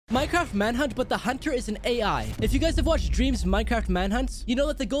Minecraft Manhunt, but the hunter is an AI. If you guys have watched Dream's Minecraft Manhunts, you know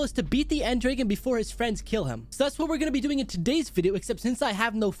that the goal is to beat the end dragon before his friends kill him. So that's what we're going to be doing in today's video, except since I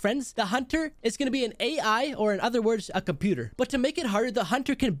have no friends, the hunter is going to be an AI, or in other words, a computer. But to make it harder, the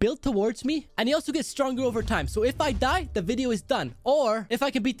hunter can build towards me, and he also gets stronger over time. So if I die, the video is done. Or if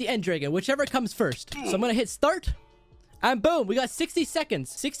I can beat the end dragon, whichever comes first. So I'm going to hit start. And boom, we got 60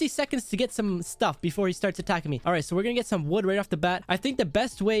 seconds. 60 seconds to get some stuff before he starts attacking me. All right, so we're going to get some wood right off the bat. I think the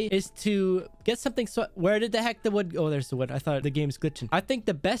best way is to get something. So where did the heck the wood? Oh, there's the wood. I thought the game's glitching. I think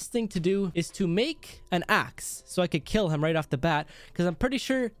the best thing to do is to make an axe so I could kill him right off the bat. Because I'm pretty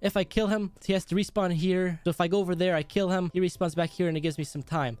sure if I kill him, he has to respawn here. So if I go over there, I kill him. He respawns back here and it gives me some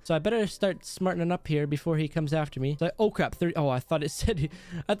time. So I better start smartening up here before he comes after me. So oh crap, 30. Oh, I thought it said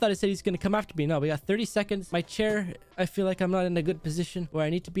he's going to come after me. No, we got 30 seconds. My chair, I feel like I'm not in a good position where I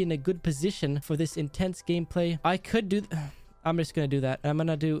need to be in a good position for this intense gameplay. I could do... I'm just going to do that. I'm going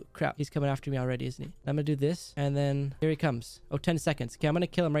to do... Crap, he's coming after me already, isn't he? I'm going to do this, and then here he comes. Oh, 10 seconds. Okay, I'm going to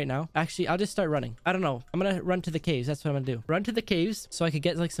kill him right now. Actually, I'll just start running. I don't know. I'm going to run to the caves. That's what I'm going to do. Run to the caves so I could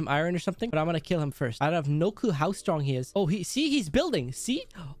get like some iron or something, but I'm going to kill him first. I have no clue how strong he is. Oh, he's building. See?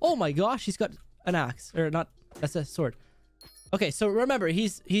 Oh my gosh, he's got an axe. Or not... That's a sword. Okay, so remember,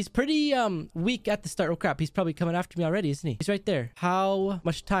 he's pretty weak at the start. Oh crap, he's probably coming after me already, isn't he? He's right there. How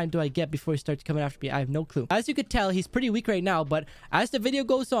much time do I get before he starts coming after me? I have no clue. As you could tell, he's pretty weak right now, but as the video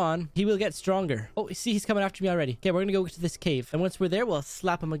goes on, he will get stronger. Oh, see, he's coming after me already. Okay, we're gonna go to this cave, and once we're there, we'll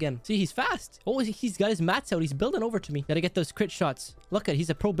slap him again. See, he's fast. Oh, he's got his mats out. He's building over to me. Gotta get those crit shots. Look at, he's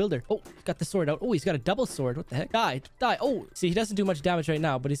a pro builder. Oh, got the sword out. Oh, he's got a double sword. What the heck? Die. Oh, see, he doesn't do much damage right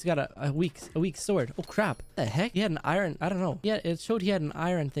now, but he's got a weak sword. Oh crap. What the heck? He had an iron. I don't know. Yeah, it showed he had an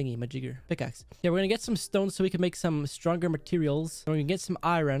iron thingy majigger pickaxe. Yeah, we're gonna get some stones so we can make some stronger materials. We're gonna get some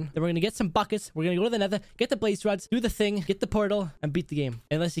iron. Then we're gonna get some buckets. We're gonna go to the nether, get the blaze rods, do the thing, get the portal, and beat the game.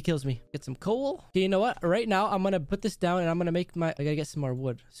 Unless he kills me. Get some coal. Okay, you know what? Right now, I'm gonna put this down and I'm gonna make my... I gotta get some more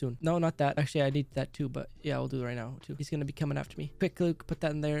wood soon. No, not that. Actually, I need that too, but yeah, I'll do it right now too. He's gonna be coming after me. Quick, Luke, put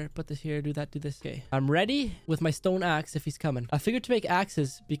that in there. Put this here. Do that. Do this. Okay. I'm ready with my stone axe if he's coming. I figured to make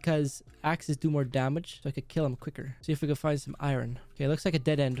axes because axes do more damage, so I could kill him quicker. See if we can find some iron. Okay, looks like a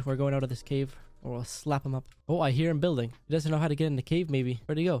dead end. We're going out of this cave, or we'll slap him up. Oh, I hear him building. He doesn't know how to get in the cave, maybe.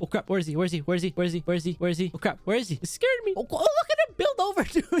 Where'd he go? Oh, crap. Where is he? Where is he? Where is he? Where is he? Where is he? Where is he? Oh, crap. Where is he? It scared me. Oh, look at him build over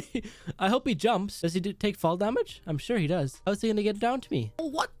to me. I hope he jumps. Does he take fall damage? I'm sure he does. How's he gonna get down to me? Oh,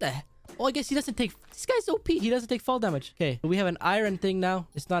 what the... Oh, I guess he doesn't take... This guy's OP. He doesn't take fall damage. Okay, we have an iron thing now.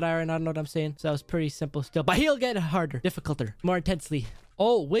 It's not iron. I don't know what I'm saying. So that was pretty simple still. But he'll get harder. Difficulter. More intensely.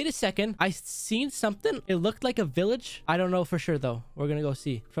 Oh, wait a second. I seen something. It looked like a village. I don't know for sure, though. We're gonna go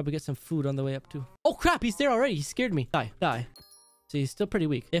see. Probably get some food on the way up, too. Oh, crap. He's there already. He scared me. Die. Die. So he's still pretty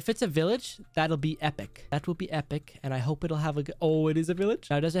weak. If it's a village, that'll be epic. That will be epic. And I hope it'll have a good... Oh, it is a village?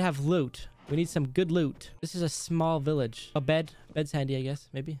 Now, does it have loot? We need some good loot. This is a small village. A bed. Bed's handy, I guess.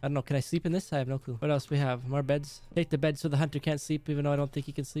 Maybe. I don't know. Can I sleep in this? I have no clue. What else we have? More beds. Take the bed so the hunter can't sleep, even though I don't think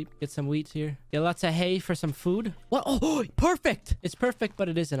he can sleep. Get some wheat here. Get lots of hay for some food. What? Oh, perfect. It's perfect, but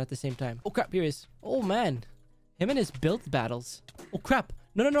it isn't at the same time. Oh, crap. Here he is. Oh, man. Him and his build battles. Oh, crap.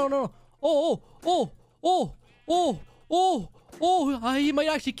 No. Oh, he might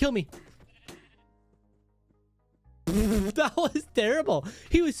actually kill me. That was terrible.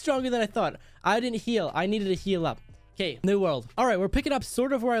 He was stronger than I thought. I didn't heal. I needed to heal up. Okay, new world. All right, we're picking up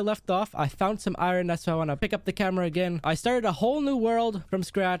sort of where I left off. I found some iron. That's why I want to pick up the camera again. I started a whole new world from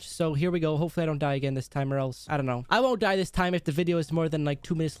scratch. So here we go. Hopefully I don't die again this time, or else I don't know. I won't die this time if the video is more than like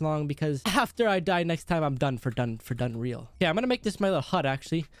 2 minutes long, because after I die next time, I'm done for done real. Okay, I'm going to make this my little hut,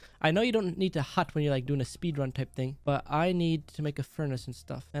 actually. I know you don't need to hut when you're like doing a speed run type thing, but I need to make a furnace and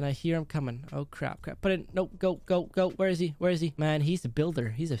stuff. And I hear him coming. Oh, crap. Put it. Nope. Go. Where is he? Man, he's a builder.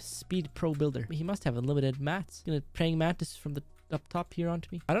 He's a speed pro builder. He must have unlimited mats. He's gonna praying mantis from the up top here onto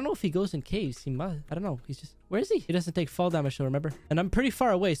me. I don't know if he goes in caves. He must. I don't know. He's just... Where is he? He doesn't take fall damage, though, remember? And I'm pretty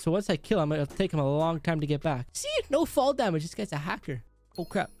far away, so once I kill him, it'll take him a long time to get back. See? No fall damage. This guy's a hacker. Oh,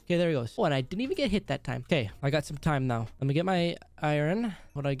 crap. Okay, there he goes. Oh, and I didn't even get hit that time. Okay, I got some time now. Let me get my iron.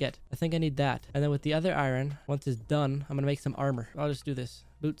 What do I get? I think I need that. And then with the other iron, once it's done, I'm gonna make some armor. I'll just do this.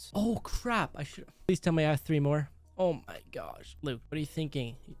 Boots. Oh, crap. I should... Please tell me I have 3 more. Oh, my gosh. Luke, what are you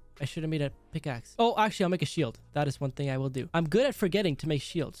thinking? I should have made a pickaxe. Oh, actually, I'll make a shield. That is one thing I will do. I'm good at forgetting to make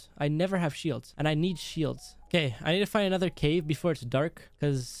shields. I never have shields, and I need shields. Okay, I need to find another cave before it's dark,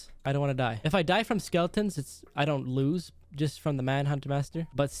 because I don't want to die. If I die from skeletons, I don't lose, just from the Manhunt Master.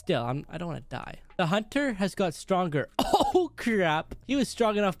 But still, I don't want to die. The hunter has got stronger. Oh, crap. He was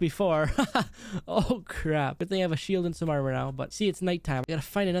strong enough before. Oh, crap. Good thing I have a shield and some armor now. But see, it's nighttime. I gotta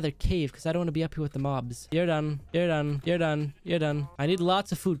find another cave because I don't want to be up here with the mobs. You're done. You're done. You're done. You're done. I need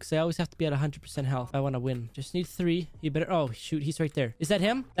lots of food because I always have to be at 100% health if I want to win. Just need 3. You better... Oh, shoot. He's right there. Is that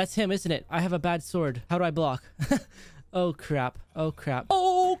him? That's him, isn't it? I have a bad sword. How do I block? Oh, crap. Oh, crap.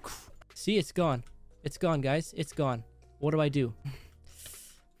 Oh, see, it's gone. It's gone, guys. It's gone. What do I do?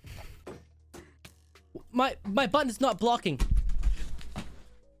 My button is not blocking.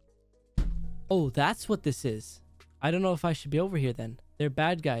 Oh, that's what this is. I don't know if I should be over here then. They're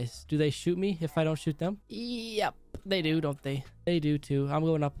bad guys. Do they shoot me if I don't shoot them? Yep, they do, don't they? They do too. I'm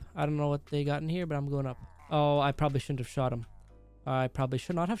going up. I don't know what they got in here, but I'm going up. Oh, I probably shouldn't have shot him. I probably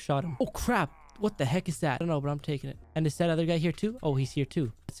should not have shot him. Oh, crap. What the heck is that? I don't know, but I'm taking it. And is that other guy here too? Oh, he's here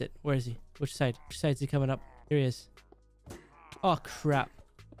too. That's it. Where is he? Which side? Which side is he coming up? Here he is. Oh, crap.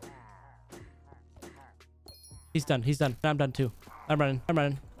 He's done. He's done. I'm done too. I'm running. I'm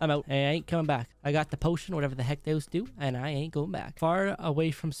running. I'm out. I ain't coming back. I got the potion, whatever the heck those do, and I ain't going back. Far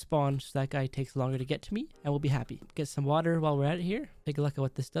away from spawn, so that guy takes longer to get to me, and we'll be happy. Get some water while we're at it here. Take a look at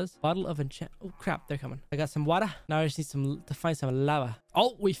what this does. Bottle of enchant. Oh, crap. They're coming. I got some water. Now I just need to find some lava.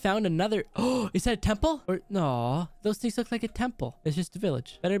 Oh, we found another. Oh, is that a temple? Or no, those things look like a temple. It's just a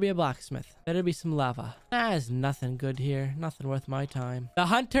village. Better be a blacksmith. Better be some lava. There's nothing good here. Nothing worth my time. The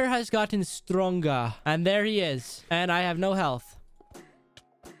hunter has gotten stronger, and there he is, and I have no health.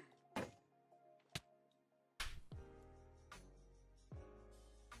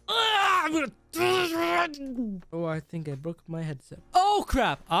 Oh, I think I broke my headset. Oh,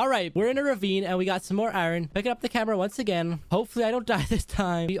 crap. All right. We're in a ravine and we got some more iron. Picking up the camera once again. Hopefully I don't die this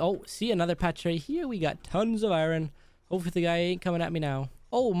time. Oh, see another patch right here. We got tons of iron. Hopefully the guy ain't coming at me now.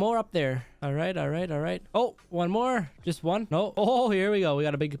 Oh, more up there. All right. All right. All right. Oh, one more. Just one. No. Oh, here we go. We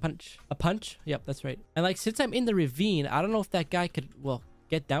got a big punch. A punch? Yep, that's right. And like, since I'm in the ravine, I don't know if that guy could, well,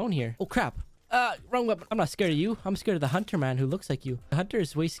 get down here. Oh, crap. Wrong weapon. I'm not scared of you. I'm scared of the hunter man who looks like you. The hunter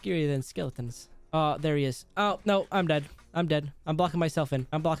is way scarier than skeletons. Oh, there he is. Oh, no, I'm dead. I'm dead. I'm blocking myself in.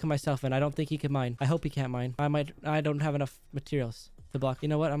 I'm blocking myself in. I don't think he can mine. I hope he can't mine. I don't have enough materials to block. You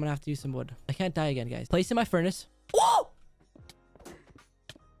know what? I'm gonna have to use some wood. I can't die again, guys. Place in my furnace. Whoa!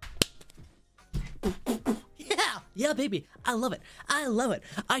 Yeah! Yeah, baby. I love it. I love it.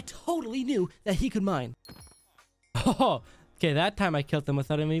 I totally knew that he could mine. Oh, okay, that time I killed them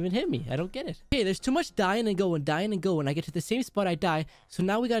without him even hitting me. I don't get it. Okay, there's too much dying and going, dying and going. I get to the same spot, I die. So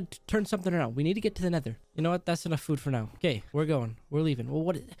now we gotta turn something around. We need to get to the nether. You know what? That's enough food for now. Okay, we're going. We're leaving. Well,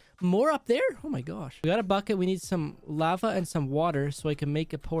 what? More up there? Oh my gosh. We got a bucket. We need some lava and some water so I can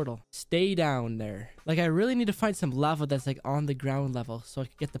make a portal. Stay down there. Like, I really need to find some lava that's like on the ground level so I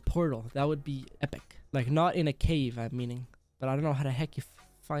can get the portal. That would be epic. Like, not in a cave, I'm meaning. But I don't know how the heck you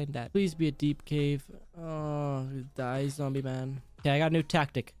find that. Please be a deep cave. Oh, die, zombie man. Okay, I got a new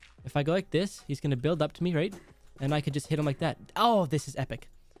tactic. If I go like this, he's gonna build up to me, right? And I could just hit him like that. Oh, this is epic.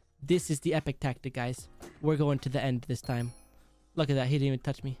 This is the epic tactic, guys. We're going to the end this time. Look at that. He didn't even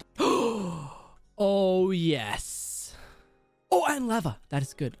touch me. Oh, yes. Oh, and lava. That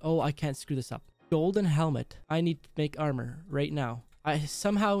is good. Oh, I can't screw this up. Golden helmet. I need to make armor right now. I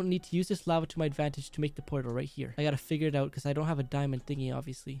somehow need to use this lava to my advantage to make the portal right here. I gotta figure it out because I don't have a diamond thingy,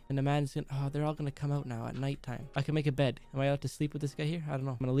 obviously. And the man's gonna... Oh, they're all gonna come out now at nighttime. I can make a bed. Am I allowed to sleep with this guy here? I don't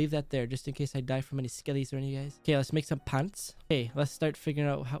know. I'm gonna leave that there just in case I die from any skellies or any guys. Okay, let's make some pants. Okay, let's start figuring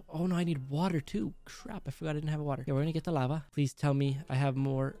out how... Oh, no, I need water too. Crap, I forgot I didn't have water. Okay, we're gonna get the lava. Please tell me I have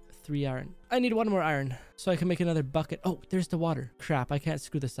more 3 iron. I need 1 more iron so I can make another bucket. Oh, there's the water. Crap, I can't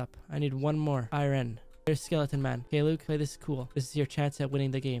screw this up. I need 1 more iron. There's Skeleton Man. Okay, Luke, play this cool. This is your chance at winning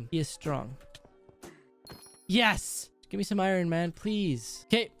the game. He is strong. Yes! Give me some iron, man, please.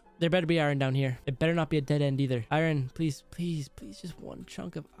 Okay, there better be iron down here. It better not be a dead end either. Iron, please, please, please, just 1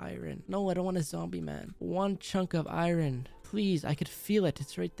 chunk of iron. No, I don't want a zombie man. 1 chunk of iron. Please, I could feel it.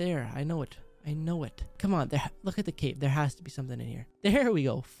 It's right there. I know it. I know it. Come on, look at the cave. There has to be something in here. There we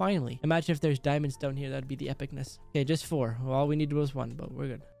go. Finally. Imagine if there's diamonds down here. That'd be the epicness. Okay, just 4. Well, all we need was 1, but we're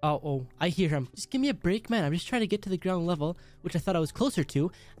good. Oh, I hear him. Just give me a break, man. I'm just trying to get to the ground level, which I thought I was closer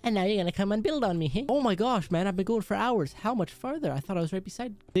to. And now you're gonna come and build on me, hey? Oh my gosh, man. I've been going for hours. How much farther? I thought I was right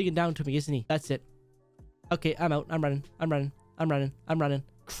beside. Digging down to me, isn't he? That's it. Okay, I'm out. I'm running. I'm running. I'm running. I'm running.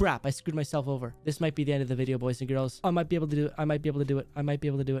 Crap, I screwed myself over. This might be the end of the video, boys and girls. I might be able to do it. I might be able to do it. I might be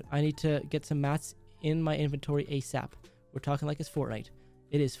able to do it. I need to get some mats in my inventory ASAP. We're talking like it's Fortnite.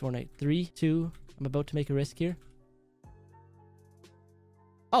 It is Fortnite. 3, 2. I'm about to make a risk here.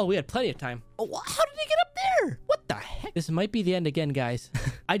 Oh, we had plenty of time. Oh, how did he get up there? What the heck? This might be the end again, guys.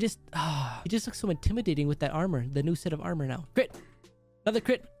 He just looks so intimidating with that armor. The new set of armor now. Crit. Another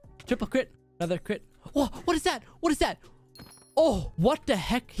crit. Triple crit. Another crit. Oh, what is that? What is that? Oh, what the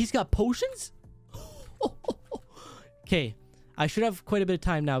heck? He's got potions? Okay. I should have quite a bit of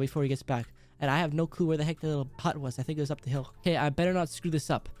time now before he gets back. And I have no clue where the heck the little hut was. I think it was up the hill. Okay, I better not screw this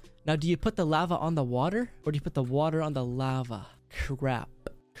up. Now, do you put the lava on the water? Or do you put the water on the lava? Crap.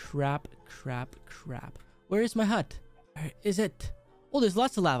 Crap. Where is my hut? Where is it? Oh, there's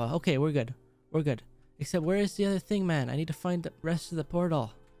lots of lava. Okay, we're good. We're good. Except where is the other thing, man? I need to find the rest of the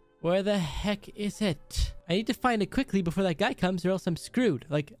portal. Where the heck is it? I need to find it quickly before that guy comes or else I'm screwed.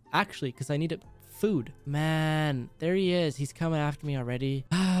 Like, actually, because I need food. Man, there he is. He's coming after me already.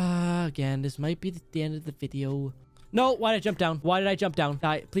 Again, this might be the end of the video. No, why did I jump down? Why did I jump down?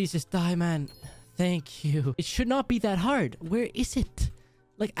 Die. Please just die, man. Thank you. It should not be that hard. Where is it?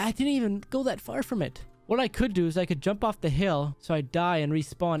 Like, I didn't even go that far from it. What I could do is I could jump off the hill so I die and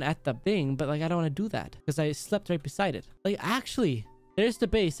respawn at the thing, but like I don't want to do that because I slept right beside it. Like, actually, there's the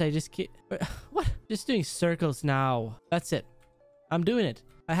base. I just can't... What? Just doing circles now. That's it. I'm doing it.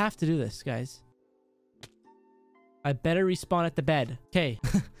 I have to do this, guys. I better respawn at the bed. Okay.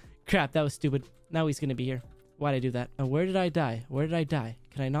 Crap, that was stupid. Now he's gonna be here. Why'd I do that? And where did I die? Where did I die?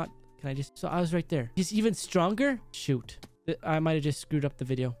 Can I not... Can I just... So I was right there. He's even stronger? Shoot. I might have just screwed up the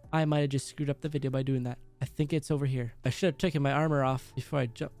video. I might have just screwed up the video by doing that. I think it's over here. I should have taken my armor off before I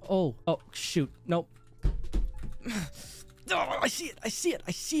jump. Oh, shoot. Nope. Oh, I see it. I see it.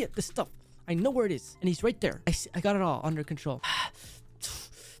 I see it. This stuff. I know where it is. And he's right there. I got it all under control.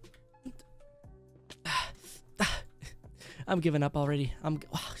 I'm giving up already.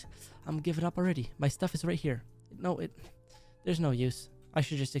 I'm giving up already. My stuff is right here. No, there's no use. I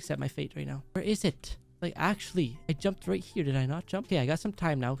should just accept my fate right now. Where is it? Like, actually, I jumped right here. Did I not jump? Okay, I got some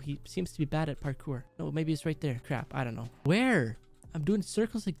time now. He seems to be bad at parkour. No, maybe it's right there. Crap, I don't know. Where? I'm doing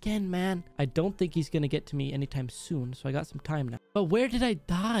circles again, man. I don't think he's gonna get to me anytime soon, so I got some time now. But where did I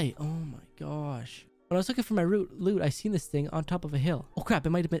die? Oh my gosh. When I was looking for my loot, I seen this thing on top of a hill. Oh crap,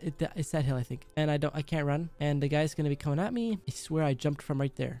 it might have been... It's that hill, I think. And I can't run. And the guy's gonna be coming at me. I swear I jumped from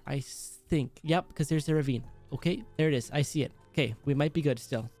right there. I think. Yep, because there's the ravine. Okay, there it is. I see it. Okay, we might be good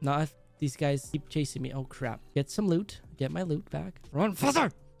still. Not if these guys keep chasing me. Oh crap. Get some loot. Get my loot back. Run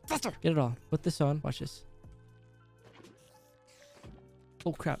faster! Faster! Get it all. Put this on. Watch this.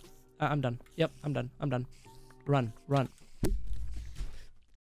 Oh crap. I'm done. Yep, I'm done. I'm done. Run. Run.